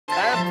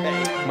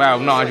Well,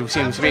 Nigel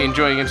seems to be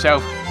enjoying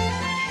himself.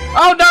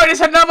 Oh no,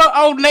 there's another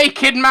old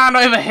naked man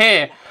over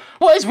here.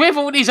 What is with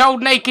all these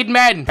old naked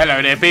men?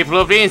 Hello there, people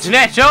of the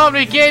internet. I'm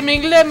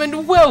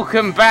TheGamingLemon.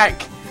 Welcome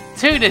back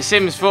to The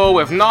Sims 4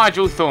 with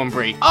Nigel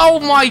Thornberry. Oh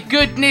my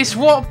goodness,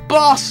 what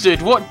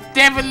bastard, what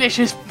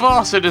devilicious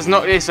bastard has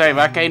knocked this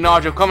over. Okay,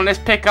 Nigel, come on, let's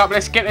pick up,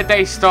 let's get the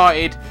day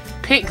started.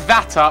 Pick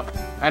that up,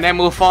 and then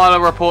we'll file a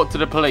report to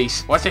the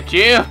police. Was it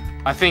you?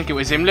 I think it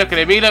was him. Look at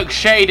him, he looks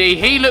shady,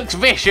 he looks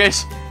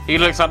vicious. He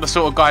looks like the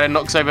sort of guy that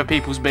knocks over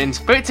people's bins.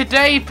 But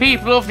today,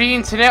 people of the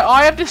internet,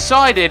 I have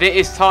decided it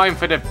is time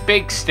for the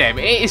big step.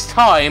 It is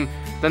time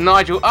that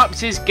Nigel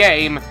ups his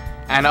game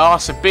and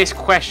asks a big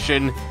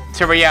question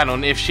to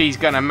Rhiannon if she's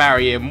gonna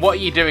marry him. What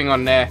are you doing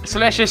on there? So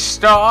let's just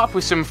start up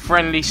with some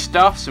friendly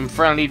stuff, some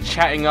friendly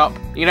chatting up.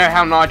 You know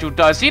how Nigel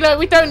does. You know,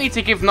 we don't need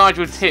to give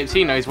Nigel tips.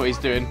 He knows what he's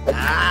doing.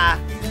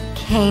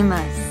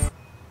 Camus.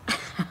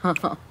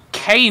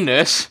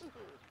 Canis?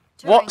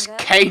 What's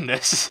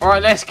Canis?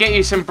 Alright, let's get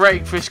you some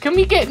breakfast. Can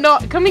we get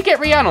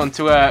Rhiannon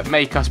to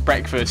make us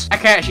breakfast?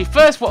 Okay, actually,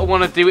 first what I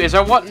want to do is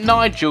I want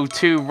Nigel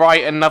to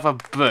write another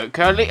book.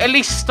 At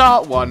least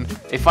start one,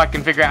 if I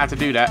can figure out how to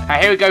do that.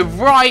 Here we go.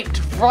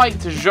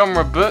 Write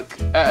genre book.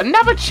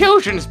 Another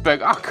children's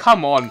book. Oh,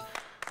 come on.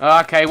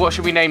 Okay, what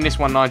should we name this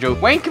one, Nigel?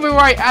 When can we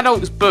write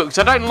adults' books?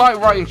 I don't like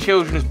writing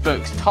children's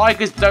books.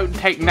 Tigers don't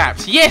take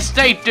naps. Yes,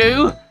 they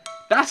do!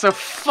 That's a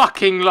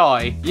fucking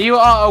lie. You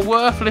are a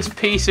worthless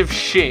piece of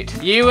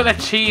shit. You will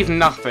achieve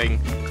nothing.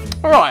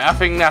 Alright, I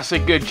think that's a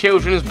good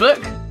children's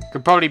book.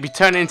 Could probably be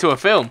turned into a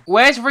film.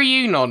 Where's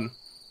Rhiannon?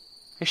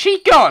 Is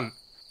she gone?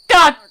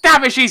 God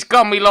damn it, she's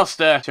gone. We lost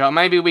her. So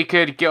maybe we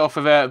could get off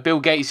of Bill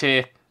Gates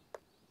here.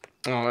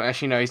 Oh,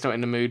 actually, no, he's not in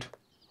the mood.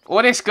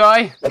 Or this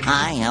guy.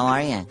 Hi, how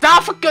are you?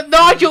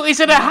 Nigel is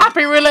in a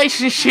happy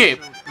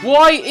relationship.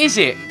 Why is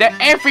it that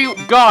every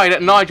guy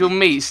that Nigel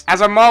meets has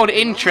a mild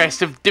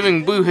interest of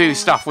doing woohoo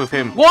stuff with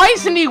him? Why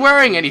isn't he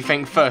wearing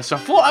anything first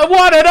off? What I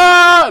wanted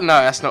to...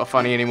 No, that's not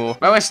funny anymore.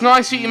 Well, it's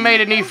nice that you made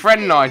a new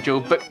friend,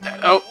 Nigel, but...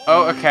 Oh,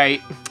 okay.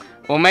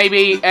 Or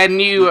maybe a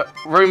new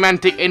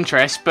romantic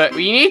interest, but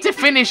you need to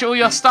finish all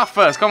your stuff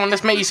first. Come on,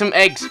 let's make you some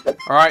eggs.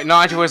 Alright,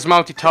 Nigel is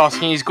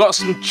multitasking. He's got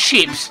some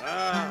chips.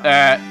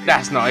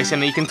 That's nice,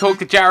 and he can talk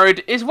to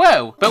Jared as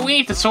well. But we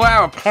need to sort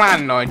out a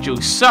plan,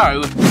 Nigel.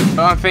 So,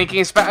 I'm thinking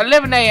it's about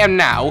 11 AM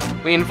now.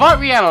 We invite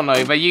Rhiannon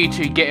over. You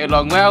two get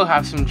along well,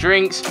 have some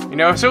drinks. You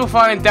know, it's all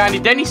fine and dandy.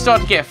 Then you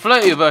start to get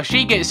flirty with her.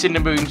 She gets in the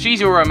mood, and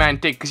she's all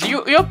romantic. Because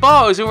your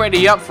bar is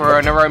already up for her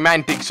on the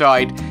romantic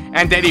side.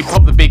 And then he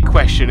popped the big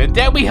question. And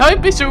then we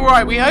hope it's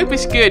alright. We hope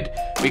it's good.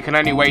 We can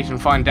only wait and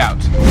find out.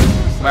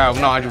 Well,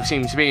 Nigel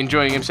seems to be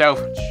enjoying himself.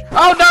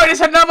 Oh no,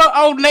 there's another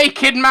old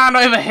naked man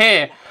over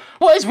here.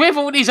 What is with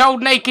all these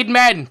old naked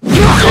men?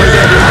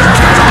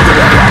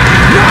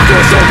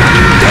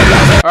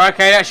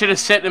 Okay, that should have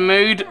set the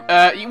mood.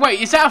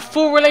 Wait, is that a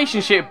full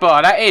relationship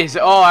bar? That is.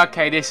 Oh,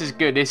 okay, this is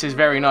good. This is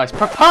very nice.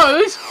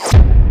 Propose?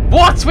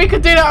 What? We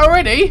could do that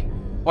already?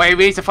 Wait,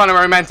 we need to find a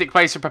romantic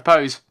place to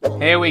propose.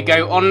 Here we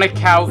go, on the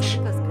couch.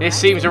 This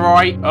seems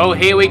alright. Oh,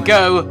 here we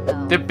go.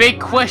 The big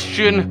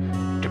question.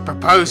 The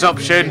propose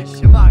option.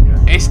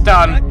 It's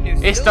done.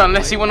 It's done.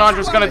 Let's see what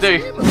Nigel's gonna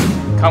do.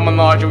 Come on,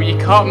 Nigel. You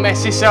can't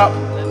mess this up.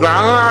 Oh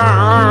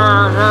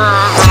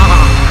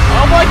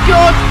my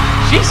god!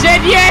 She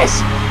said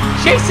yes!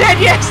 She said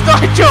yes,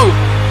 Nigel!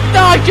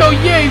 Nigel,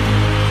 you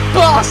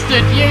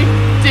bastard! You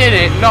did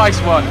it. Nice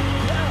one.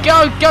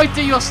 Go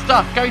do your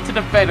stuff. Go to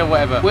the bed or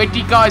whatever. Would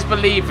you guys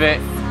believe it?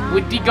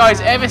 Would you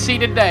guys ever see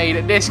the day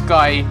that this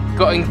guy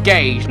got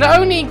engaged? Not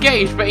only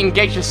engaged, but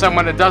engaged to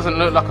someone that doesn't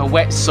look like a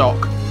wet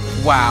sock.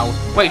 Wow.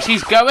 Wait,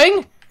 she's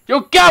going?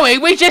 You're going?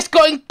 We just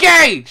got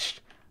engaged!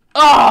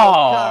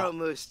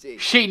 Oh!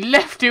 She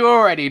left you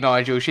already,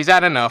 Nigel. She's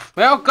had enough.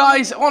 Well,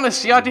 guys,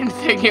 honestly, I didn't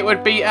think it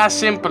would be as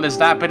simple as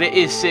that, but it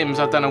is Sims.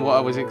 I don't know what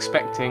I was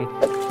expecting.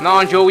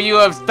 Nigel, you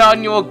have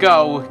done your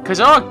goal. Because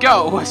our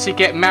goal was to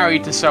get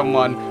married to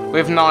someone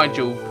with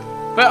Nigel.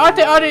 But I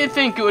didn't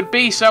think it would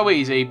be so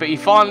easy, but you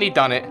finally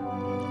done it.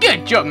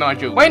 Good job,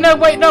 Nigel. Wait, no,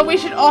 we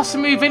should ask to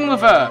move in with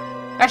her.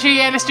 Actually,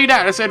 yeah, let's do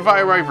that. Let's invite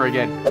her over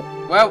again.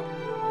 Well,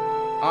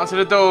 answer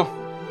the door.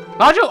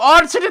 Nigel,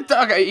 answer the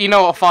door. Okay, you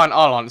know what? Fine,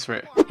 I'll answer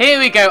it. Here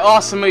we go.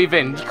 Ask to move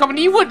in. Come on,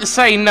 you wouldn't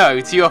say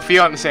no to your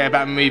fiance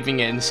about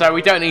moving in, so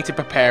we don't need to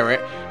prepare it.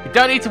 We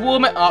don't need to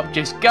warm it up.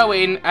 Just go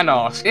in and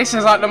ask. This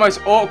is like the most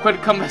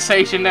awkward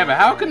conversation ever.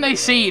 How can they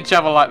see each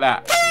other like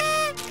that?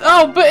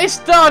 Oh, but it's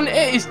done.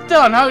 It is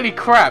done. Holy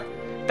crap.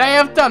 They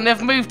have done.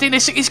 They've moved in.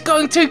 It's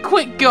going too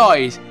quick,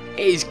 guys.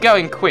 It is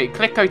going quick.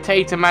 Click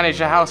OK to manage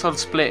the household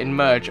split and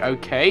merge.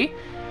 Okay.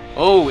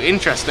 Oh,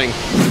 interesting.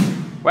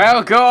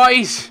 Well,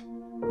 guys.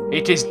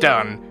 It is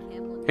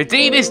done. The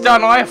deed is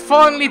done. I have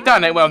finally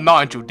done it. Well,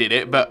 Nigel did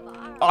it, but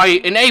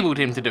I enabled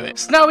him to do it.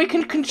 So now we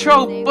can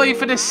control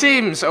both of the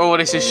Sims. Oh,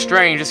 this is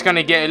strange. It's going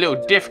to get a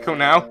little difficult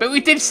now. But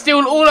we did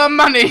steal all our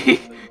money.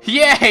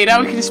 Yay,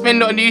 now we can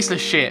spend it on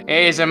useless shit.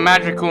 It is a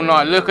magical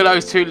night. Look at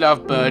those two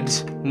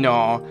lovebirds.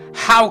 Nah,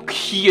 how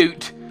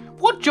cute.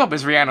 What job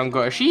has Rhiannon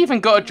got? Has she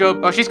even got a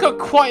job? Oh, she's got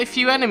quite a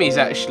few enemies,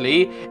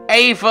 actually.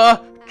 Ava,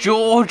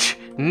 George,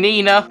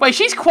 Nina. Wait,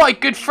 she's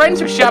quite good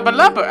friends with Shabba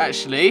Labba,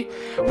 actually.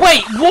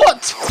 Wait,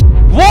 what?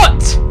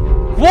 What?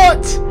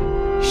 What?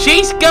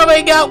 She's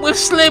going out with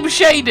Slim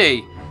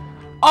Shady.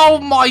 Oh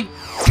my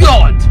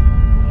god.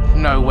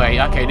 No way.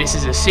 Okay, this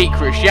is a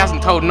secret. She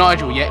hasn't told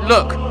Nigel yet.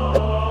 Look.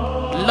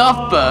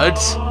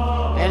 Lovebirds.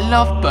 They're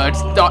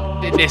lovebirds.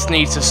 This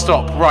needs to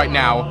stop right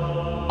now.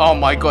 Oh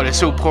my god,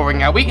 it's all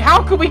pouring out.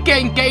 How could we get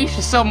engaged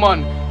to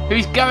someone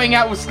who's going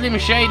out with Slim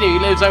Shady who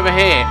lives over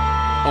here?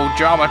 Oh,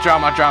 drama,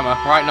 drama, drama.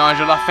 Right,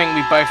 Nigel, I think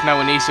we both know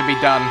what needs to be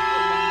done.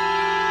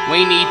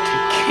 We need to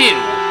kill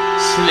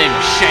Slim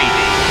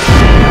Shady.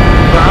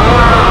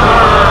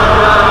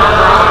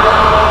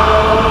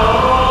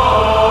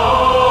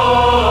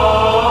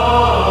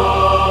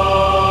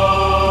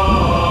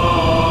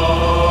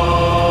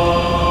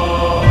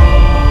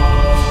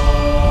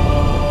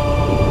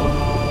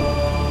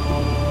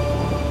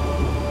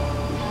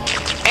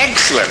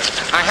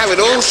 Excellent. I have it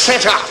all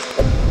set up.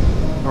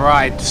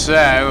 Right,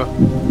 so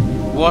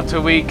what are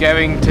we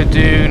going to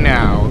do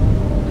now?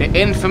 The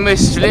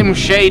infamous Slim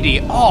Shady,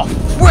 our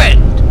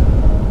friend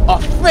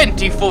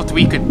he thought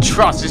we could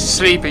trust, is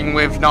sleeping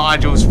with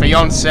Nigel's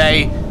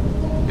fiancée.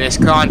 This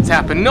can't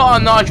happen, not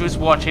on Nigel's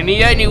watch, and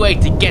the only way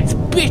to get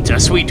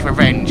bittersweet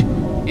revenge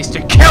is to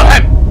kill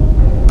him.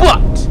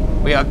 But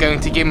we are going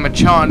to give him a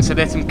chance to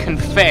let him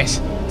confess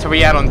to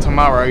Rhiannon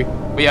tomorrow.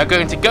 We are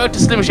going to go to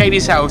Slim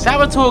Shady's house,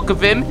 have a talk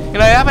with him,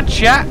 have a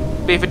chat,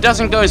 but if it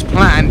doesn't go as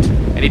planned,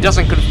 and he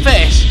doesn't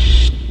confess,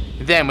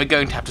 then we're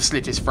going to have to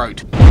slit his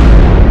throat.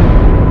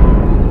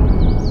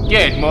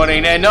 Good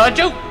morning there,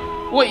 Nigel.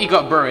 What you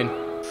got brewing?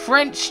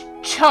 French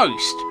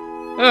toast.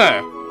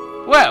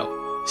 Well,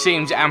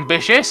 seems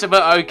ambitious,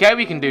 but okay,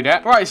 we can do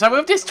that. Right, so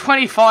with this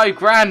 25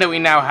 grand that we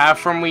now have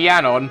from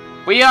Rhiannon,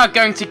 we are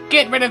going to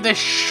get rid of this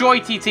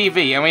shitey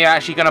TV, and we are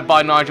actually going to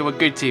buy Nigel a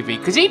good TV,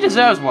 because he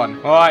deserves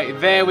one. Right,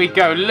 there we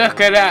go. Look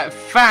at that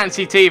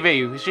fancy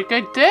TV. We should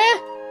go there?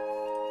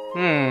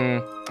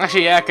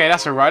 Actually, yeah, okay,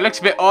 that's alright. Looks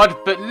a bit odd,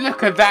 but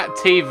look at that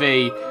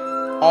TV.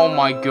 Oh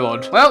my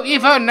god. Well,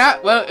 you've earned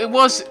that. Well, it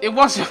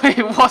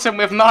wasn't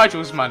with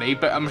Nigel's money,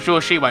 but I'm sure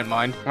she won't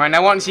mind. Right,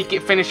 now once you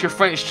finish your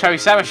French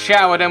toast, have a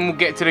shower, then we'll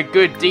get to the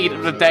good deed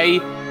of the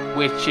day,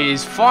 which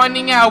is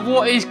finding out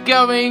what is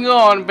going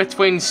on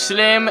between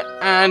Slim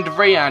and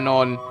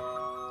Rhiannon.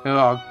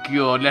 Oh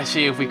god, let's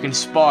see if we can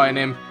spy on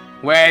him.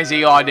 Where's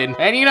he hiding?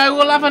 And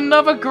we'll have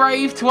another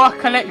grave to our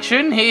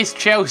collection. Here's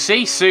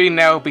Chelsea. Soon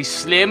they'll be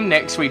Slim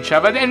next to each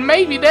other. Then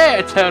maybe their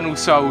eternal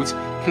souls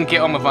can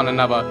get on with one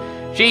another.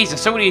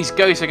 Jesus, all these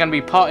ghosts are going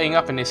to be partying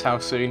up in this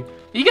house soon.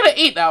 Are you going to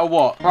eat that or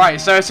what?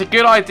 Right, so it's a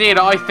good idea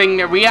that I think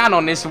that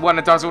Rhiannon is the one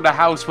that does all the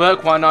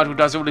housework while Nigel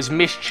does all this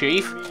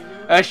mischief.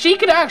 She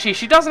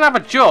doesn't have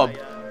a job.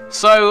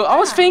 So I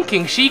was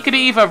thinking she could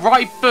either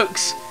write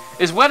books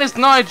as well as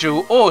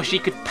Nigel, or she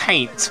could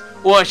paint,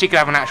 or she could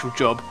have an actual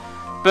job.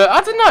 But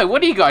I don't know,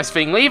 what do you guys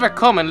think? Leave a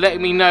comment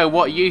letting me know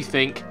what you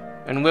think,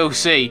 and we'll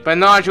see. But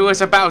Nigel is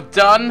about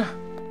done,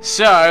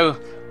 so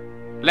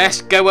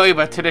let's go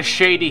over to the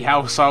Shady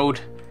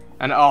household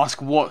and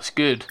ask what's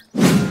good.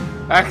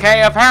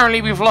 Okay,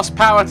 apparently we've lost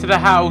power to the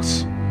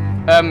house.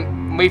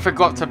 We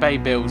forgot to pay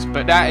bills,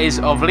 but that is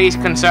of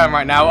least concern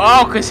right now.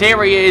 Oh, because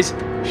here he is.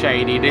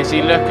 Shady, does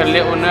he look a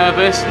little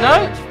nervous?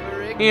 No?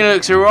 He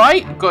looks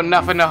alright, got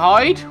nothing to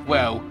hide.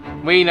 Well,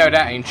 we know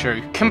that ain't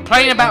true.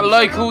 Complain about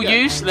local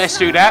use? Let's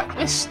do that.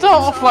 Let's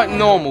start off like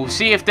normal,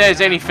 see if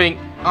there's anything.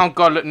 Oh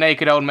god, look,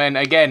 naked old man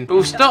again. But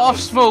we'll start off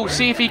small,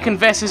 see if he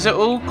confesses at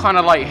all, kind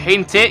of like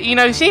hint it.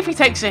 See if he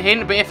takes a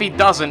hint, but if he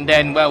doesn't,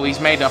 then, well, he's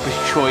made up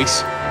his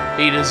choice.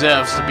 He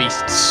deserves to be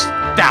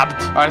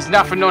stabbed. There's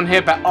nothing on here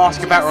about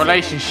ask about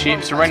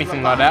relationships or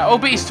anything like that. Oh,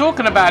 but he's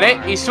talking about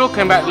it. He's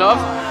talking about love.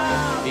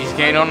 He's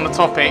getting on the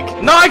topic.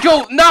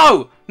 Nigel,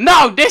 no!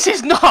 No, this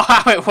is not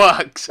how it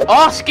works.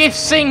 Ask if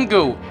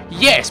single.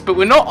 Yes, but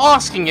we're not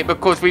asking it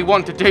because we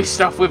want to do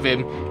stuff with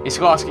him. It's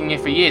asking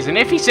if he is. And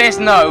if he says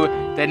no,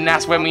 then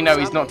that's when we know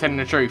he's not telling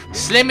the truth.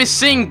 Slim is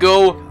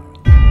single.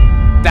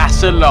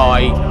 That's a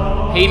lie.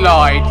 He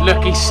lied.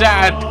 Look, he's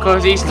sad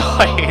because he's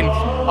lying.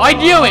 I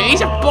knew it.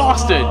 He's a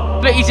bastard.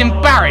 Look, he's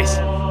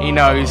embarrassed. He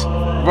knows.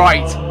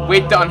 Right,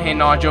 we're done here,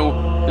 Nigel.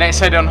 Let's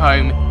head on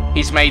home.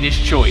 He's made his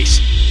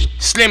choice.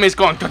 Slim is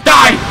going to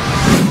die.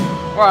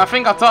 Right, I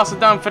think our tasks are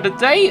done for the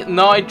day.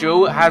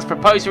 Nigel has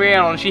proposed to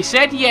Rhiannon. She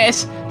said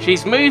yes.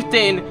 She's moved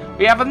in.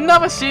 We have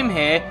another sim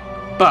here.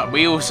 But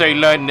we also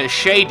learned that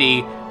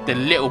Shady, the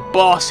little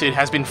bastard,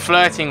 has been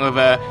flirting with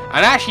her.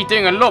 And actually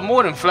doing a lot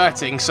more than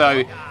flirting.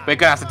 So we're going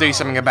to have to do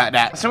something about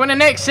that. So in the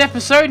next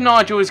episode,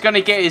 Nigel is going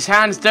to get his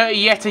hands dirty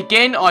yet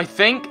again, I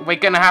think. We're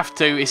going to have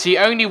to. It's the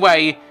only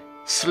way.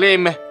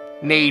 Slim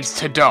needs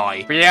to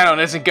die. Rhiannon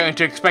isn't going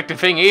to expect a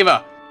thing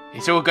either.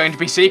 It's all going to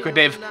be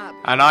secretive.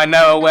 And I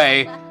know a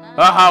way.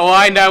 Oh,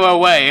 I know a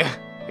way.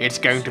 It's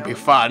going to be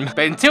fun.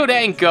 But until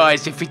then,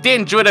 guys, if you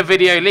did enjoy the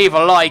video, leave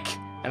a like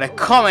and a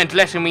comment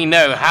letting me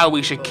know how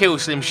we should kill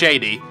Slim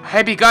Shady. I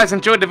hope you guys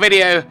enjoyed the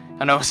video,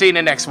 and I'll see you in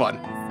the next one.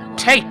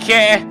 Take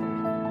care.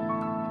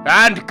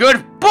 And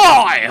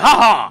goodbye!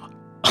 Ha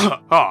ha!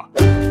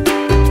 Ha.